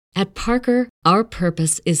At Parker, our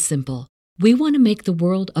purpose is simple. We want to make the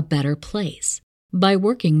world a better place by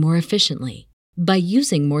working more efficiently, by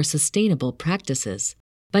using more sustainable practices,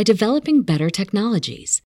 by developing better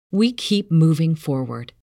technologies. We keep moving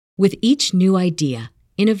forward. With each new idea,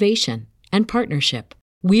 innovation, and partnership,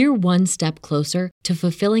 we're one step closer to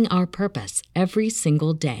fulfilling our purpose every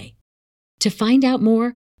single day. To find out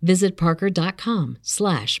more, visit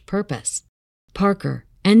parker.com/purpose. Parker,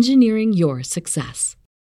 engineering your success.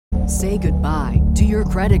 Say goodbye to your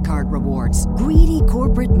credit card rewards. Greedy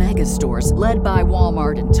corporate mega stores, led by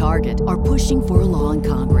Walmart and Target, are pushing for a law in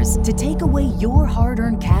Congress to take away your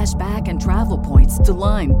hard-earned cash back and travel points to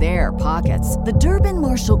line their pockets. The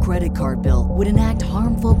Durbin-Marshall credit card bill would enact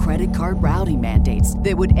harmful credit card routing mandates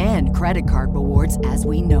that would end credit card rewards as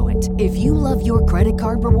we know it. If you love your credit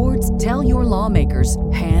card rewards, tell your lawmakers,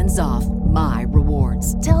 hands off my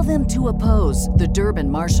rewards. Tell them to oppose the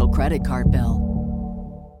Durbin-Marshall credit card bill.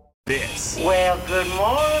 This Well, good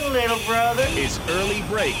morning, little brother. is Early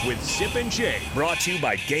Break with Zip and Jay, brought to you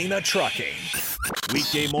by Gaina Trucking.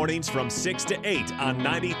 Weekday mornings from 6 to 8 on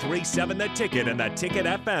 93.7 The Ticket and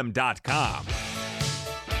theticketfm.com.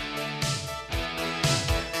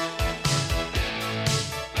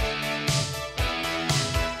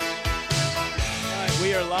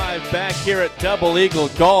 We are live back here at Double Eagle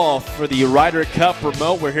Golf for the Ryder Cup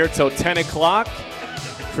remote. We're here till 10 o'clock.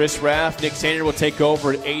 Chris Raff, Nick Sander will take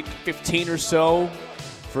over at 8:15 or so.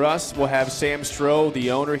 For us, we'll have Sam Stroh, the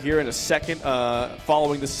owner, here in a second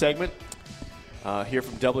following the segment here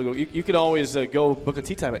from Double Eagle. You can always go book a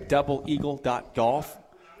tee time at doubleeagle.golf.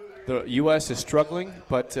 The U.S. is struggling,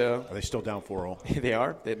 but Are they still down 4-0? they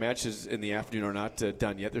are. The matches in the afternoon are not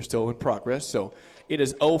done yet. They're still in progress. So it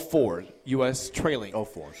is 0-4, U.S. trailing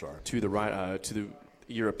 0-4, sorry. to the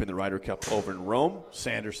Europe in the Ryder Cup over in Rome.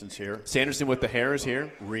 Sanderson's here. Sanderson with the hair is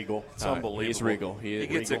here. Regal. It's unbelievable. He's regal. He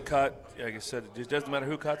gets regal. it cut. Like I said, it just doesn't matter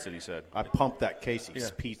who cuts it, he said. I pumped that Casey's Yeah.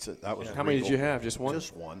 pizza. That was How many did Regal. you have? Just one?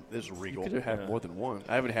 Just one. This is Regal. You could have had more than one.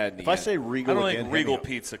 I haven't had any If I yet. say I Regal don't again, think Regal hit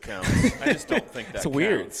me up. pizza counts. I just don't think that It's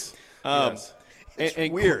weird. counts. Yes. It's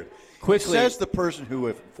and weird. Quickly, Says the person who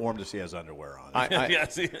informed us he has underwear on. Yeah,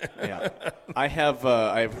 see? I have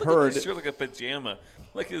heard. It's sure like a pajama,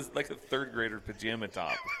 like a third grader pajama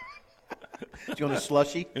top. Do you want a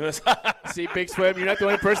slushy? See, Big Swim, you're not the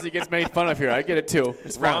only person that gets made fun of here. I get it too.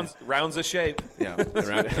 It's fun. rounds of shape. Yeah. Oh, We'll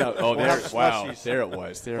there. have Wow. slushies. There it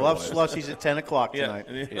was. We'll have slushies at 10 o'clock tonight.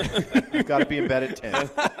 You've got to be in bed at 10.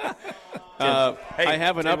 Hey, I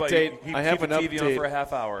have an tell you what, update. you I have keep an the TV on for a update.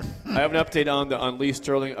 half hour. I have an update on Lee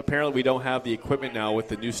Sterling. Apparently, we don't have the equipment now with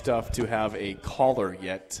the new stuff to have a caller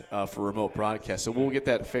yet for remote broadcast. So we'll get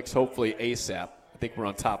that fixed hopefully ASAP. I think we're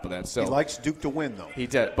on top of that. So He likes Duke to win, though. he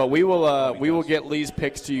did, but we will get Lee's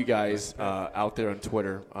picks to you guys out there on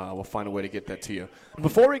Twitter. We'll find a way to get that to you.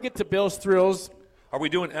 Before we get to Bill's Thrills, Are we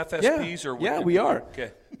doing FSPs or? we are.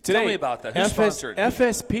 Okay. Today, Tell me about that. Who's sponsored?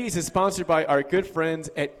 FSPs is sponsored by our good friends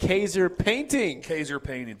at Kaiser Painting. Kaiser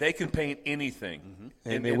Painting. They can paint anything.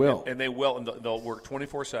 And they will. And they will. And they'll work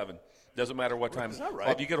 24/7. Doesn't matter what time. Is that right?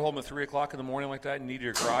 If you get home at 3 o'clock in the morning like that and need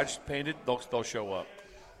your garage painted, they'll show up.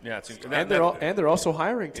 Yeah, And they're also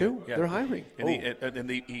hiring too. Yeah. They're hiring. And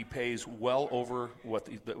he pays well over what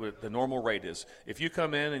the normal rate is. If you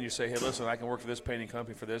come in and you say, hey, listen, I can work for this painting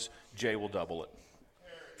company for this, Jay will double it.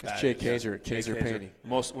 It's Jay Kaiser, Kaiser Painting.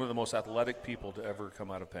 One of the most athletic people to ever come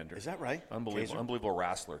out of Pender. Is that right? Unbelievable. Kaiser? Unbelievable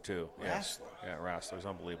wrestler, too. Wrestler? Yeah, wrestler's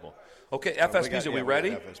unbelievable. Okay, FSPs, are we ready?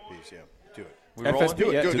 FSPs, yeah. Do it. We rolling?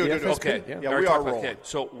 FSP, yeah, Do to the it. FSP, Okay. yeah. Yeah, All right, we talk are about- rolling. okay,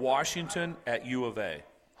 so Washington at U of A,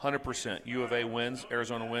 100%. U of A wins,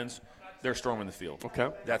 Arizona wins. They're storming the field. Okay.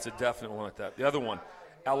 That's a definite one like that. The other one,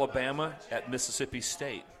 Alabama at Mississippi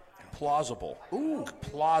State. Plausible. Ooh.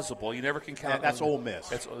 Plausible. You never can count. That's Ole Miss.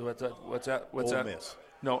 What's that? What's Ole that? Miss.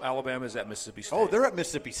 No, Alabama is at Mississippi State. Oh, they're at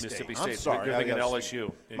Mississippi State. Mississippi I'm State. sorry. You're thinking I was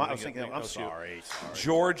LSU. I was thinking, I'm sorry.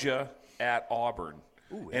 Georgia at Auburn.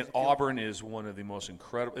 Ooh, And Auburn is one of the most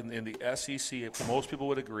incredible, in the SEC, most people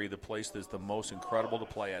would agree, the place that's the most incredible to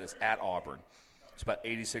play at is at Auburn. It's about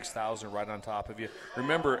 86,000 right on top of you.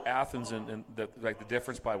 Remember, Athens and the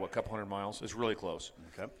difference by, a couple hundred miles is really close.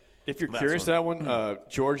 Okay. If you're That's curious, one. that one,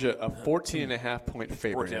 Georgia, a 14.5-point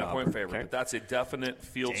favorite. 14.5-point favorite, okay? but that's a definite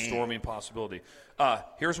field storming possibility.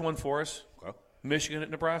 Here's one for us. Okay. Michigan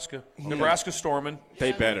at Nebraska. Nebraska storming.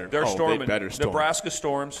 They better. They're Oh, storming. They better storm. Nebraska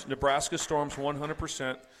storms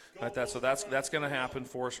 100%. Like that. So that's going to happen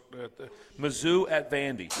for us. Mizzou at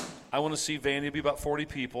Vandy. I want to see Vandy be about 40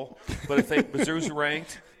 people, but if Mizzou's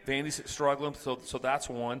ranked, Vandy's struggling, so that's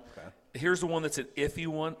one. Okay. Here's the one that's an iffy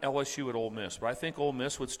one: LSU at Ole Miss. But I think Ole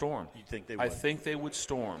Miss would storm. You think they would? I think they would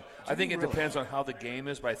storm. I think it depends on how the game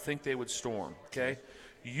is, but I think they would storm. Okay.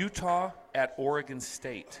 Utah at Oregon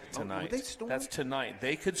State tonight. Would they storm? That's tonight.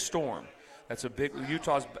 They could storm. That's a big.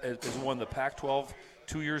 Utah's has won the Pac-12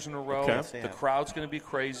 2 years in a row. Okay. The crowd's going to be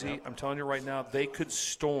crazy. I'm telling you right now, they could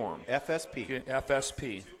storm. FSP.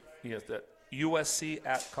 FSP. Yes, the USC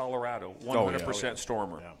at Colorado. 100%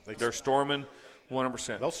 stormer. Yeah, They're storming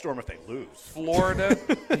 100%. They'll storm if they lose. Florida,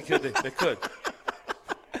 they could.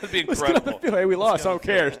 That'd be incredible. Hey, we lost. I don't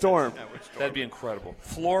care. Storm. That'd be incredible.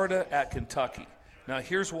 Florida at Kentucky. Now,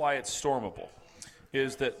 here's why it's stormable,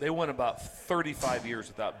 is that they went about 35 years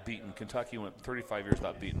without beating. Kentucky went 35 years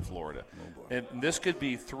without beating Florida. And this could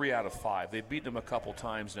be 3 out of 5. They've beaten them a couple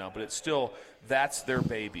times now, but it's still, that's their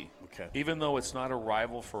baby. Okay. Even though it's not a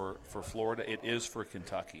rival for Florida, it is for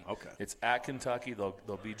Kentucky. Okay. It's at Kentucky.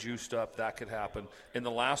 They'll be juiced up. That could happen. And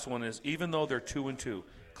the last one is, even though they're 2-2,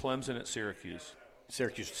 Clemson at Syracuse.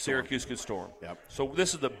 Syracuse could storm. Yep. So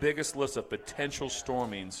this is the biggest list of potential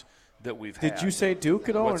stormings that we've had. Did you say Duke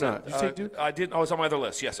at all What's or not? that? Did you say Duke? I did. Oh, it's on my other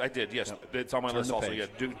list. Yes, I did. Yes, it's on my list also. Yeah,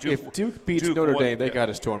 If Duke beats Notre Dame, they got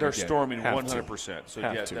to storm. They're again. storming Have to. 100%. So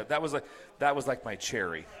Have yeah, to. that was like my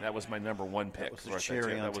cherry. That was my number one pick. That was the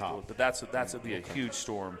cherry on top. But that's be a huge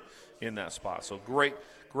storm in that spot. So great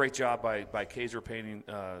job by Kaiser Painting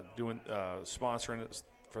doing sponsoring it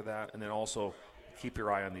for that, and then also keep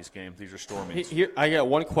your eye on these games. These are stormings. Here, I got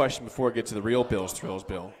one question before we get to the real Bills thrills,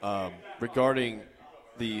 Bill. Regarding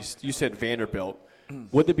these, you said Vanderbilt.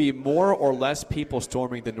 Would there be more or less people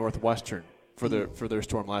storming than Northwestern for their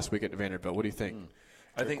storm last week at Vanderbilt? What do you think?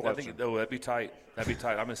 I think that'd be tight. I'm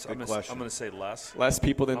going to say less. Less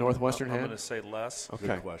people than Northwestern I'm had? going to say less.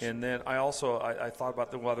 Okay. And then I also I thought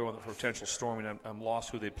about the other one for potential storming. I'm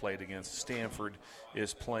lost who they played against. Stanford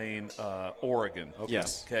is playing Oregon. Okay.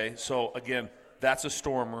 Yes. Okay. So again, that's a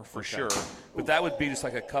stormer for sure. But that would be just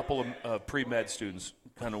like a couple of pre-med students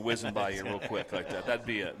kind of whizzing by you real quick like that. That'd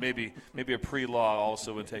be it. Maybe a pre-law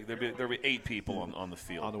also would take. There'd be 8 people on the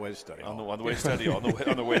field On the way to study. On the way to study. on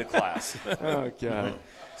the way to class. Oh God.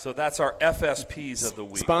 So that's our FSPs of the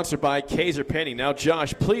week. Sponsored by Kaiser Painting. Now,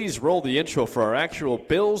 Josh, please roll the intro for our actual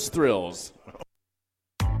Bills thrills.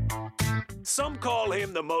 Some call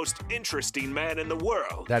him the most interesting man in the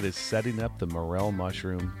world. That is setting up the morel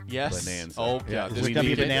mushroom Yes. bonanza. Oh, yeah. This is going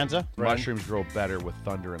to be bonanza. Mushrooms grow better with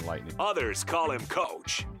thunder and lightning. Others call him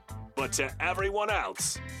Coach. But to everyone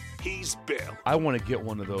else, he's Bill. I want to get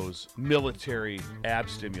one of those military ab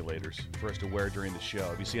stimulators for us to wear during the show.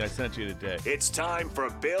 Have you seen? I sent it to you today. It's time for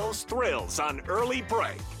Bill's Thrills on Early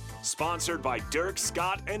Break. Sponsored by Dirk,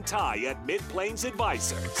 Scott, and Ty at MidPlains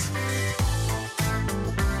Advisors.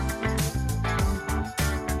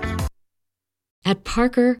 At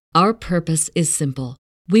Parker, our purpose is simple.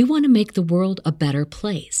 We want to make the world a better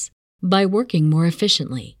place by working more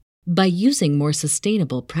efficiently, by using more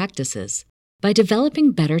sustainable practices, by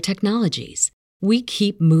developing better technologies. We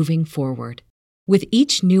keep moving forward. With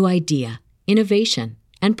each new idea, innovation,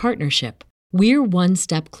 and partnership, we're one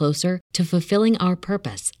step closer to fulfilling our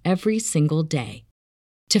purpose every single day.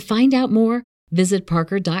 To find out more, visit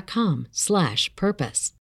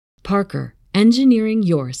parker.com/purpose. Parker, engineering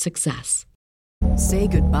your success. Say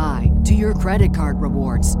goodbye to your credit card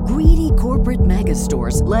rewards. Greedy corporate mega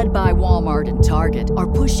stores, led by Walmart and Target, are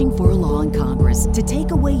pushing for a law in Congress to take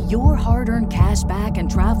away your hard-earned cash back and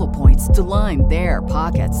travel points to line their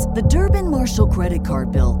pockets. The Durbin-Marshall credit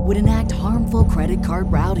card bill would enact harmful credit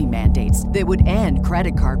card routing mandates that would end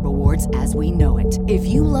credit card rewards as we know it. If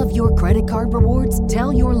you love your credit card rewards,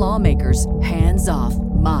 tell your lawmakers, hands off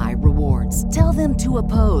my rewards. Tell them to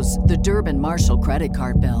oppose the Durbin-Marshall credit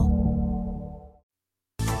card bill.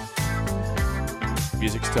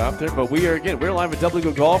 Music stopped there, but we're live at Double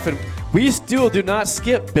Eagle Golf, and we still do not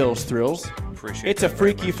skip Bill's Thrills. Appreciate it's a that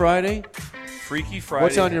Freaky Friday. Freaky Friday.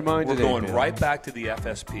 What's on your mind We're today, going Bill? right back to the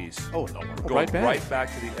FSPs. Oh, no. We're going right back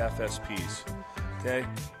to the FSPs. Okay?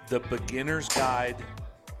 The beginner's guide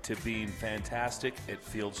to being fantastic at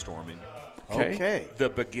field storming. Okay. The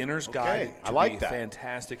beginner's guide I to like be that.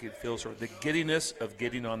 fantastic at field storming. The giddiness of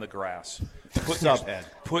getting on the grass. Subhead.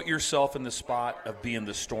 Put yourself in the spot of being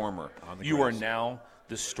the stormer. You grass. are now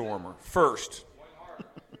the stormer. First,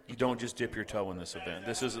 you don't just dip your toe in this event.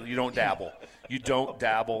 You don't dabble. You don't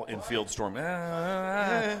dabble in field storm.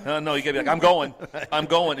 No, you gotta be like, I'm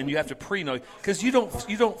going, and you have to pre-know because you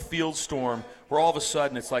don't field storm where all of a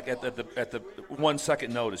sudden it's like at the 1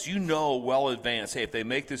 second notice. You know well in advance. Hey, if they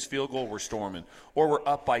make this field goal, we're storming, or we're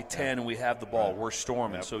up by 10 and we have the ball, we're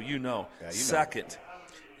storming. Yep. So you know. Second.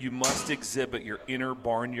 You must exhibit your inner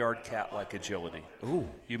barnyard cat-like agility. Ooh,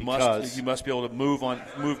 you must be able to move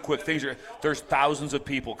quick. There's thousands of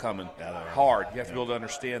people coming. Hard. You have to be able to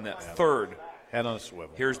understand that. Third, head on a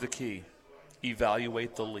swivel. Here's the key: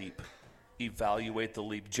 evaluate the leap. evaluate the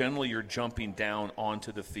leap. Generally, you're jumping down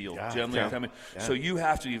onto the field. Yeah, Generally, you're coming. Yeah. So you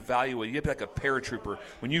have to evaluate. You have to be like a paratrooper.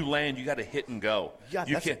 When you land, you got to hit and go. Yeah,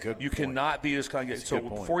 you that's a good point. cannot be just kind of. So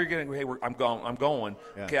before you're getting, hey, I'm going.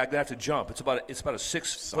 Yeah. Okay, I'm gonna have to jump. It's about a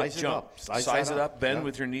 6-foot jump. Size it up. Bend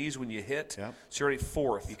with your knees when you hit. Yeah. So you're already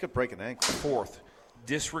fourth. You could break an ankle. Fourth.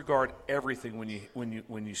 Disregard everything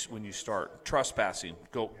when you start. Trespassing.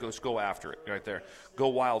 Go after it right there. Go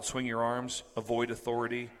wild. Swing your arms. Avoid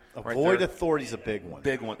authority. Avoid authority is a big one.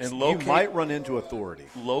 Big one. And you might run into authority.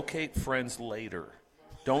 Locate friends later.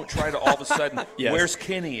 Don't try to all of a sudden. Yes. Where's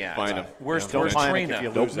Kenny at? Find him. Where's Trina?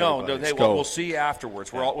 No. Hey, we'll see you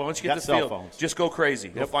afterwards. Once you get the field, phones. just go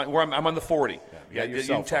crazy. Yep. I'm on the 40. Yeah, you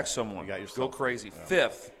can text someone. Go crazy. Yeah.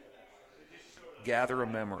 Fifth, gather a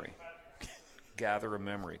memory.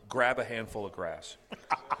 Grab a handful of grass,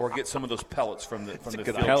 or get some of those pellets from the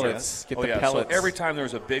field. Pellets. Get the pellets. So every time there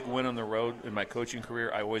was a big win on the road in my coaching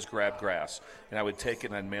career, I always grabbed grass, and I would take it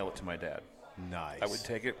and I'd mail it to my dad. Nice. I would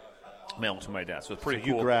take it, mail it to my dad. So it's pretty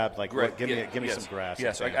cool. You grabbed give me some grass.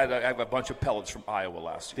 Yes, I have a bunch of pellets from Iowa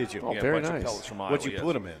last year. Did you? Oh, very a bunch nice. of pellets from Iowa. What'd you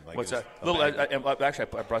put them in? What's that? Actually,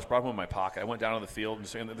 I brought them in my pocket. I went down on the field,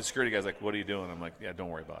 and the security guy's like, "What are you doing?" I'm like, "Yeah, don't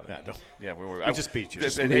worry about it." I just beat you.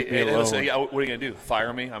 What are you gonna do?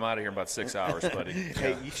 Fire me? I'm out of here in about 6 hours, buddy.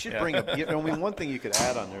 Hey, you should bring one thing you could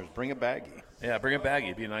add on there is bring a baggie. Yeah, bring a baggie.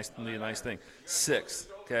 It'd be a nice thing. Sixth,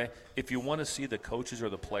 okay. If you want to see the coaches or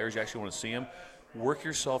the players, you actually want to see them. Work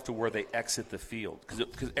yourself to where they exit the field,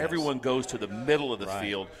 because everyone goes to the middle of the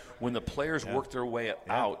field. When the players work their way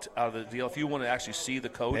out of the deal, if you want to actually see the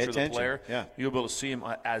coach or the player, you'll be able to see them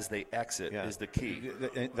as they exit. Is the key.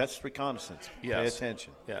 That's reconnaissance. Yes. Pay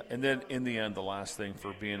attention. Yeah, and then in the end, the last thing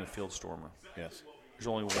for being a field stormer. Yes. There's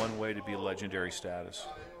only one way to be legendary status.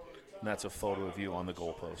 And that's a photo of you on the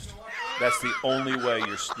goalpost. That's the only way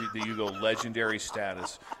you go legendary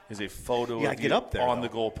status is a photo of you on the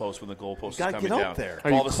goalpost when the goalpost is coming down. Up there. Are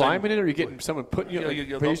you climbing it, or are you getting someone putting you?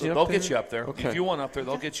 They'll get you up there. Okay. If you want up there,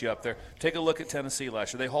 they'll get you up there. Take a look at Tennessee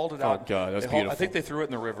last year. They hauled it out. Oh God, that's beautiful. I think they threw it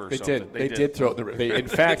in the river. They did. They did throw it in the river. They in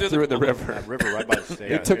fact threw it in the river. That river right by the stadium.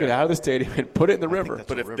 They took it out of the stadium and put it in the river.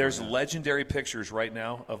 But if there's legendary pictures right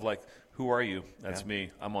now of who are you? That's me.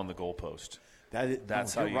 I'm on the goalpost.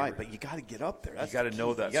 That's how you're right, but you got to get up there. You got to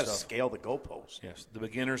know that. You got to scale the goalpost. Yes, the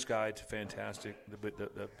beginner's guide to fantastic,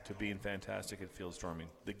 to being fantastic at field storming,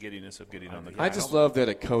 the giddiness of getting on the ground. I just love that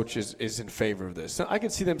a coach is in favor of this. So I can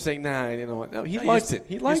see them saying, "Nah, you know what? No, he likes it.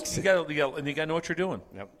 He likes it." And you got to know what you're doing.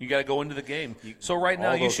 Yep. You got to go into the game. So right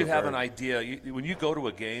now, you should have an idea when you go to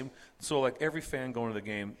a game. So like every fan going to the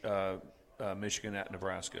game, Michigan at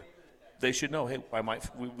Nebraska. They should know, hey,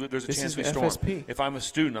 there's a chance we storm. FSP. If I'm a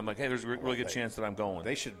student, I'm like, hey, there's a really good chance that I'm going.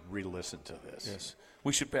 They should re-listen to this. Yes.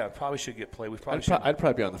 We should probably should get play. I'd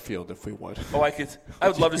probably be on the field if we won. Oh, I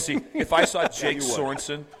would love to see if I saw Jake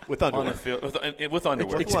Sorensen with underwear. On the field with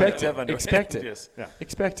underwear. Expected. Yes. Yeah.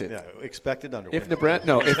 Expected. Yeah. Expected underwear.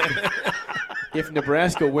 If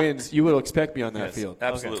Nebraska wins, you will expect me on that field.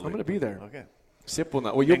 Absolutely. I'm going to be there. Okay. Sip will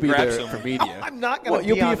not. Well, you'll be there for media. I'm not going to be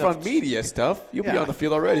you'll be on media stuff. You'll be on the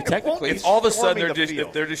field already, technically. If all of a sudden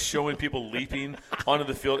they're just showing people leaping onto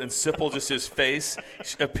the field, and Sipple just his face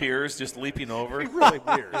appears just leaping over. It'd be really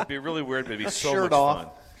weird. It'd be really weird, but it'd be so Shirt much off. fun.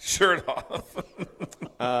 Shirt off.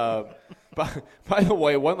 By the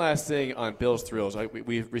way, one last thing on Bill's Thrills.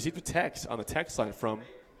 We received a text on the text line from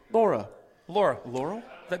Laura. Laurel?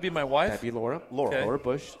 That'd be my wife? That'd be Laura. Okay. Laura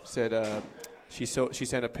Bush said she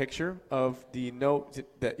sent a picture of the note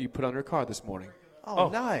that you put on her car this morning. Oh,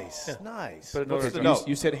 nice. Yeah. Nice. But what's the note?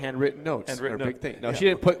 You said handwritten notes. Handwritten are a big thing. No, she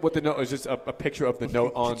didn't put what the note was. Just a picture of the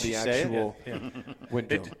note on the actual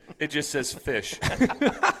window. It just says fish.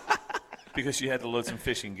 Because she had to load some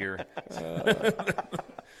fishing gear.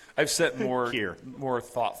 I've sent more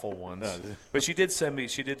thoughtful ones. But she did send me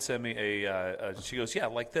a she goes, yeah,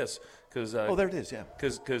 like this. Cause, there it is, yeah.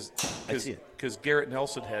 Because Garrett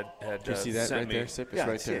Nelson had you see that sent right me. there? Sip, it's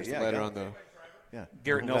right there. It's the letter on the. Yeah.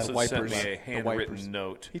 Garrett Nelson sent me a handwritten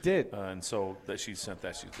note. He did. And so that she sent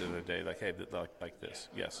that the other day, like, hey, like this.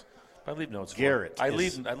 Yes. I leave notes. Garrett. I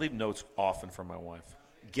leave notes often for my wife.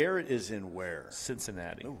 Garrett is in where?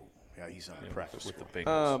 Cincinnati. Ooh. Yeah, he's on the practice with the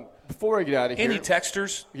Bengals. Before I get out of here, any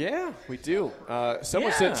texters? Yeah, we do.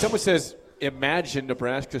 Someone says, imagine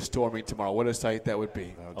Nebraska storming tomorrow. What a sight that would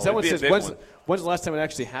be. Someone says, when's the last time it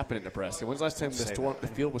actually happened in Nebraska? When's the last time the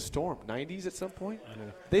field was stormed? 90s at some point?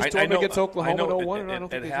 They stormed against Oklahoma in 01? I don't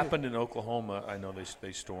think it happened in Oklahoma. I know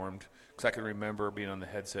they stormed. Because I can remember being on the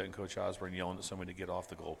headset and Coach Osborne yelling at somebody to get off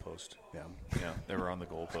the goalpost. Yeah, they were on the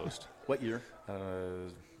goalpost. What year?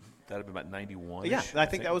 That would be about 91. Yeah, I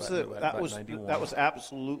think that was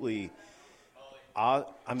absolutely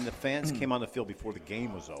the fans came on the field before the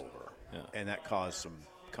game was over, and that caused some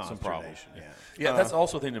consternation. Yeah, that's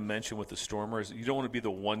also a thing to mention with the Stormers. You don't want to be the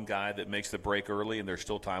one guy that makes the break early and there's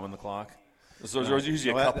still time on the clock. So there's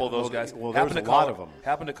usually a couple of those guys. Well, there's a lot of them.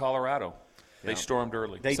 Happened to Colorado. They stormed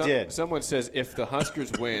early. They did. Someone says, if the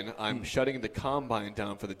Huskers win, I'm shutting the combine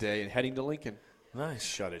down for the day and heading to Lincoln. Nice.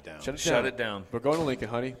 Shut it down. Shut it down. We're going to Lincoln,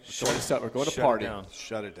 honey. We're going to party.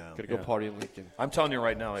 Shut it down. Got to go party in Lincoln. I'm telling you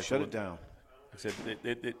right now. Shut it down. I said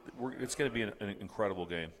it's going to be an incredible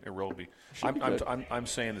game. It will be. I'm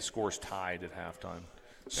saying the score's tied at halftime,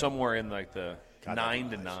 somewhere in like the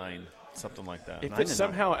 9-9, something like that. If it's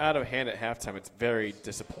somehow out of hand at halftime, it's very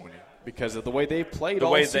disappointing because of the way they played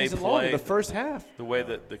all season long in the first half. The way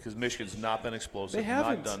because Michigan's not been explosive, they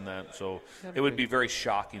haven't not done that. So it would be very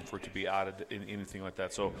shocking for it to be out of anything like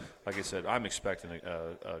that. So, like I said, I'm expecting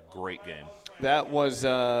a great game. That was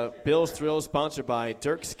Bill's Thrills, sponsored by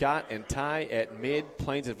Dirk Scott and Ty at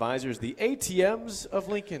MidPlains Advisors, the ATMs of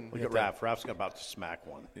Lincoln. Look at Raph. Raph's about to smack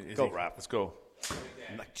one. Go, Raph. Let's go.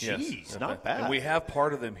 Jeez, not bad. And we have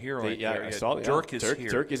part of them here. I saw it. Dirk is here.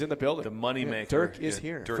 Dirk is in the building. The money maker. Dirk is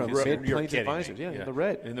here. Dirk from is here. MidPlains Advisors. Yeah, in the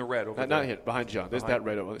red. In the red over there. Not here, behind John. There's that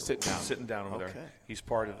red over there. Sitting down over there. He's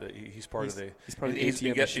part of the. He's part of the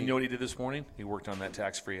ATM machine. You know what he did this morning? He worked on that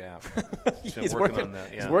tax-free app. He's working on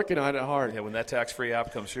that. Yeah. He's working on it hard. Yeah, when that tax-free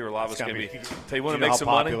app comes through, a lot of us going to be. Tell you want to make some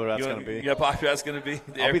money. You know how popular that's going to be.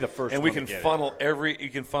 I'll be the first. And we can funnel every. You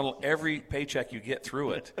can funnel every paycheck you get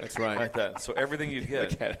through it. That's right. Like that. So everything you get.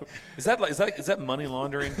 Is that money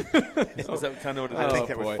laundering? Is that kind of what it is? I think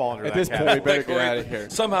that would fall under at that this point, we better get out of here.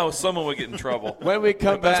 Somehow, someone would get in trouble. When we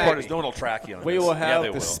come the best back, part is no one will track you on we this. will have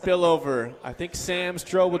the spillover. I think Sam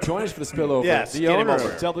Stroh will join us for the spillover. Yes, the owner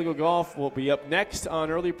of Double Eagle Golf will be up next on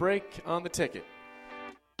Early Break on the Ticket.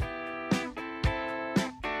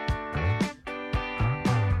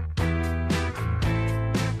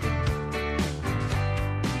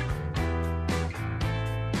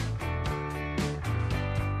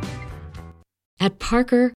 At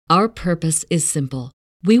Parker, our purpose is simple.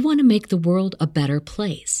 We want to make the world a better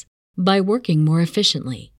place by working more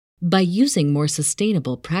efficiently, by using more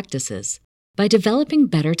sustainable practices, by developing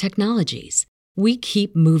better technologies. We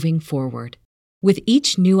keep moving forward. With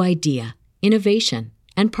each new idea, innovation,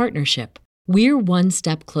 and partnership, we're one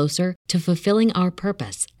step closer to fulfilling our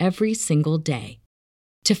purpose every single day.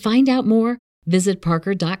 To find out more, visit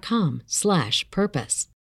parker.com/purpose.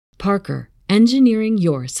 Parker, engineering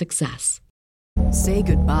your success. Say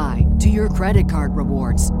goodbye to your credit card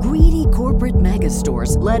rewards. Greedy corporate mega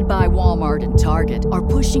stores, led by Walmart and Target, are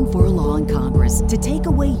pushing for a law in Congress to take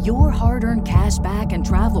away your hard-earned cash back and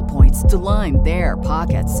travel points to line their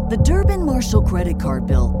pockets. The Durbin-Marshall credit card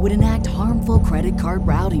bill would enact harmful credit card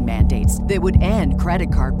routing mandates that would end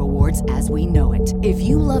credit card rewards as we know it. If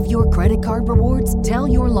you love your credit card rewards, tell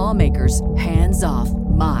your lawmakers, hands off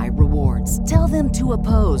my rewards. Tell them to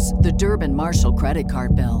oppose the Durbin-Marshall credit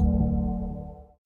card bill.